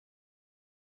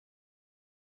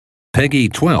Peggy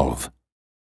 12.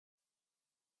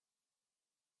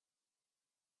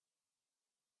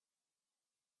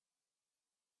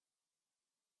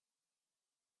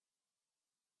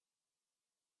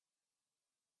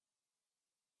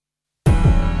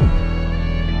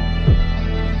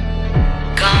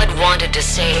 God wanted to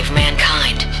save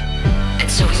mankind,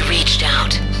 and so he reached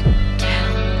out.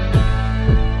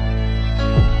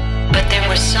 But there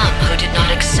were some who did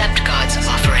not accept God's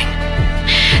offering.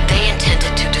 They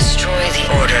intended to destroy the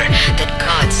order that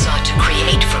God sought to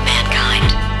create for mankind.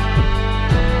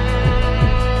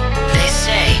 They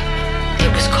say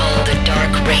it was called the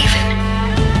Dark Raven,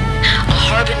 a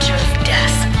harbinger of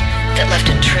death that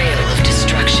left a trail of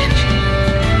destruction.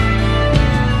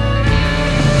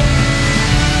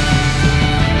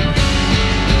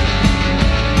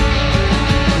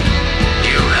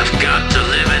 You have got to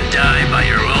live and die by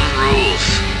your own rules,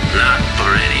 not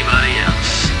for anybody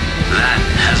else. That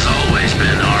has always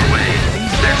been our way.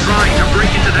 They're trying to break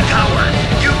into the tower.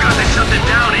 You've got to shut them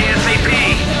down ASAP.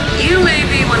 You may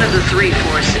be one of the three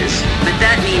forces, but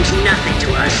that means nothing to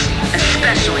us,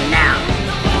 especially now.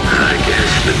 I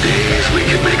guess the days we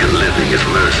could make a living as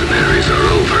mercenaries are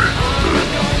over.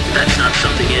 That's not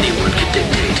something anyone can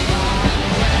dictate.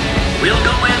 We'll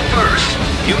go in first.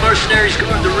 You mercenaries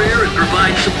guard the rear and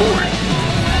provide support.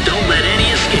 Don't let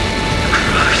any escape.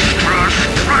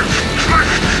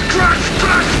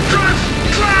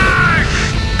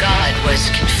 God was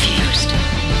confused.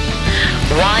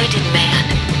 Why did man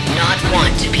not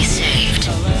want to be saved?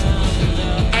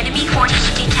 Enemy forces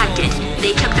detected.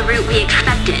 They took the route we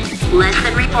expected. Less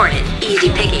than reported. Easy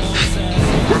pickings.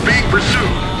 We're being pursued.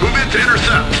 Move in to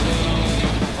intercept.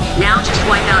 Now just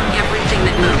wipe out everything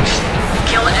that moves.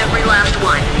 Kill every last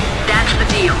one. That's the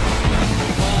deal.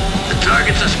 The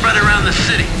targets are spread around the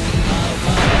city.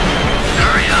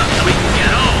 Hurry up so we can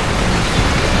get home.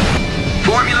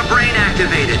 Formula Brain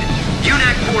activated.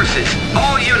 UNAC forces.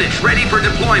 All units ready for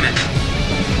deployment.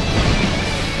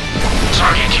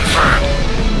 Target confirmed.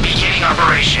 Beginning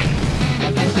operation.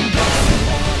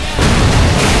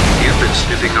 You've been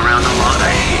sniffing around a lot,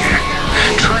 I hear.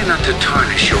 Try not to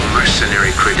tarnish your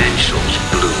mercenary credentials,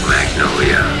 Blue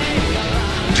Magnolia.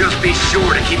 Just be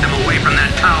sure to keep them away from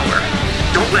that tower.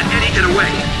 Don't let any get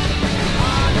away.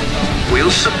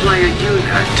 We'll supply a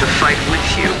UNAC to fight with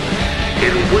you. It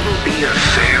wouldn't be a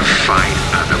fair fight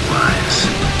otherwise.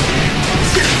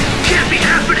 This can't be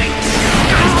happening!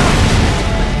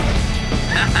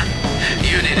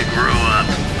 You need to grow up.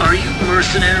 Are you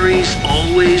mercenaries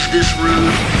always this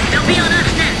rude? They'll be on us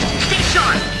next. Stay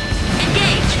sharp.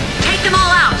 Engage. Take them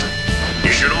all out.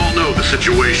 You should all know the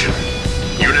situation.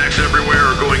 UNACs everywhere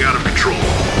are going out of control.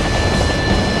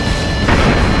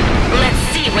 Let's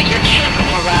see what you're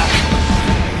capable of.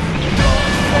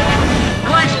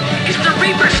 What is the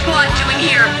Reaper Squad doing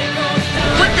here?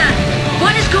 What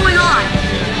is going on?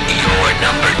 You're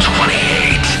number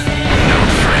 28. No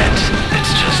fret.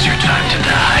 It's just your time to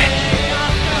die.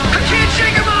 I can't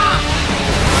shake him off!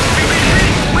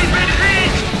 We've been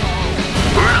hit!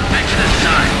 We're in a fix this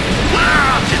time. What are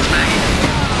our options, Maggie?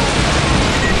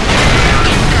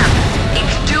 Get them.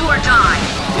 It's do or die.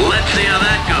 Let's see how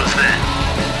that goes then.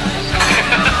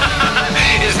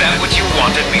 Is that what you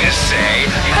wanted me to say?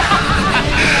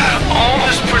 All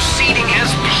is proceeding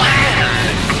as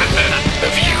planned.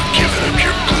 Have you given up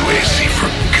your blue AC for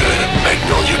good,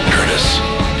 Magnolia Curtis?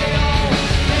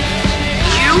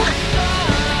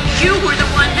 You were the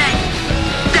one that...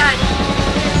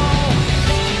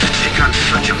 To take on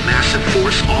such a massive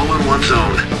force all on one's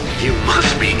own, you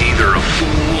must be either a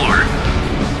fool or...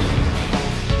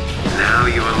 Now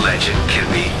your legend can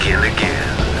begin again.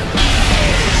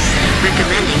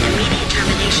 Recommending immediate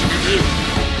termination of you.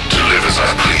 To live as I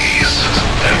please.